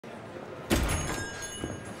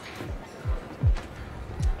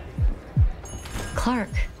Clark,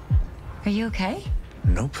 are you okay?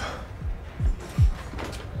 Nope.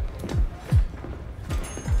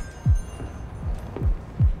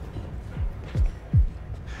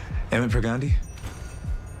 Emmett Gandhi?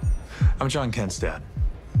 I'm John Kent's dad.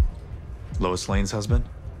 Lois Lane's husband.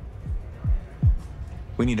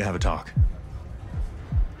 We need to have a talk.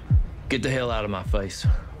 Get the hell out of my face.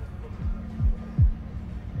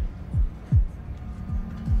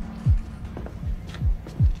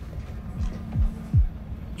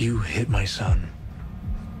 You hit my son.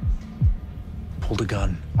 Pulled a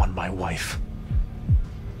gun on my wife.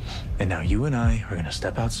 And now you and I are gonna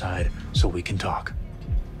step outside so we can talk.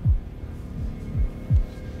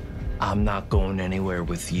 I'm not going anywhere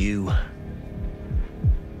with you.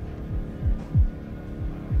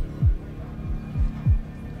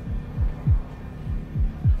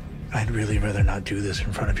 I'd really rather not do this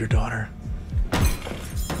in front of your daughter.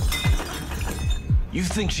 You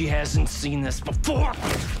think she hasn't seen this before?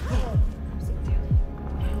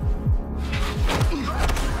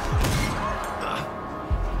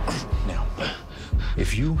 Now,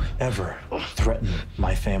 if you ever threaten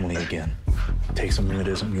my family again, take something that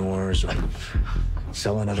isn't yours, or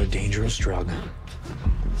sell another dangerous drug,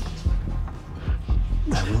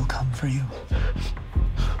 I will come for you.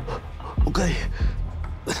 Okay.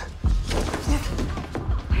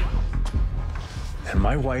 And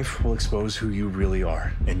my wife will expose who you really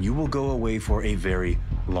are, and you will go away for a very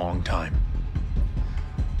long time.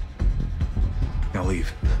 Now leave.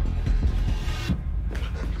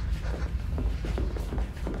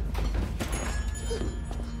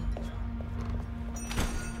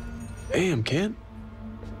 Hey, I'm Ken.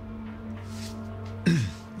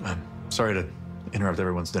 I'm sorry to interrupt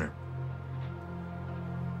everyone's dinner.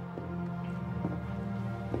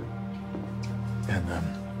 And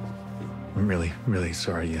I'm really, really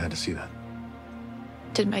sorry you had to see that.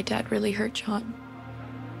 Did my dad really hurt John?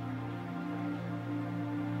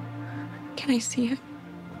 Can I see him?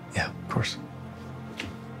 Yeah, of course.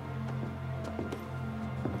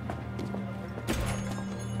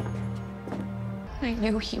 I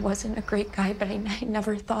knew he wasn't a great guy, but I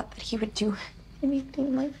never thought that he would do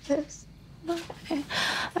anything like this.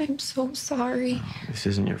 I'm so sorry. This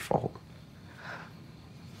isn't your fault.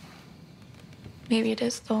 Maybe it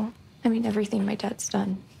is, though. I mean, everything my dad's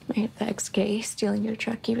done. Right? The ex-gay, stealing your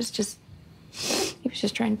truck, he was just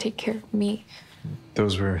trying to take care of me.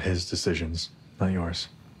 Those were his decisions, not yours.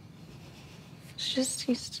 It's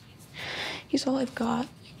just, he's all I've got.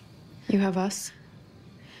 You have us.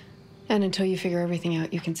 And until you figure everything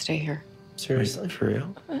out, you can stay here. Seriously, for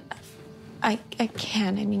real? I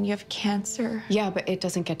can. I mean, you have cancer. Yeah, but it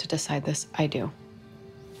doesn't get to decide this. I do.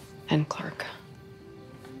 And Clark.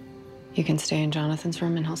 You can stay in Jonathan's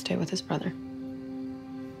room and he'll stay with his brother.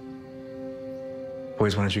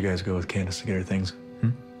 Boys, why don't you guys go with Candice to get her things?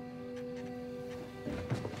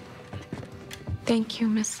 Thank you,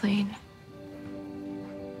 Miss Lane.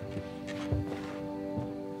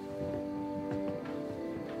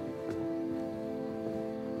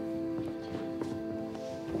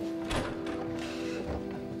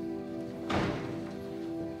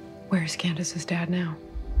 Where's Candace's dad now?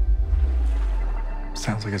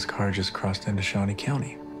 Sounds like his car just crossed into Shawnee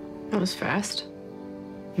County. That was fast.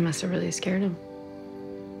 You must have really scared him.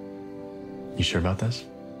 You sure about this?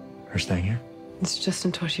 Her staying here? It's just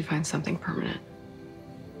until she finds something permanent.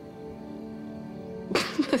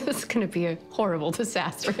 This is gonna be a horrible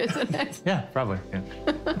disaster, isn't it? Yeah, probably. Yeah.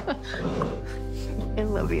 I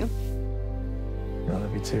love you. I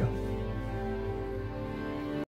love you too.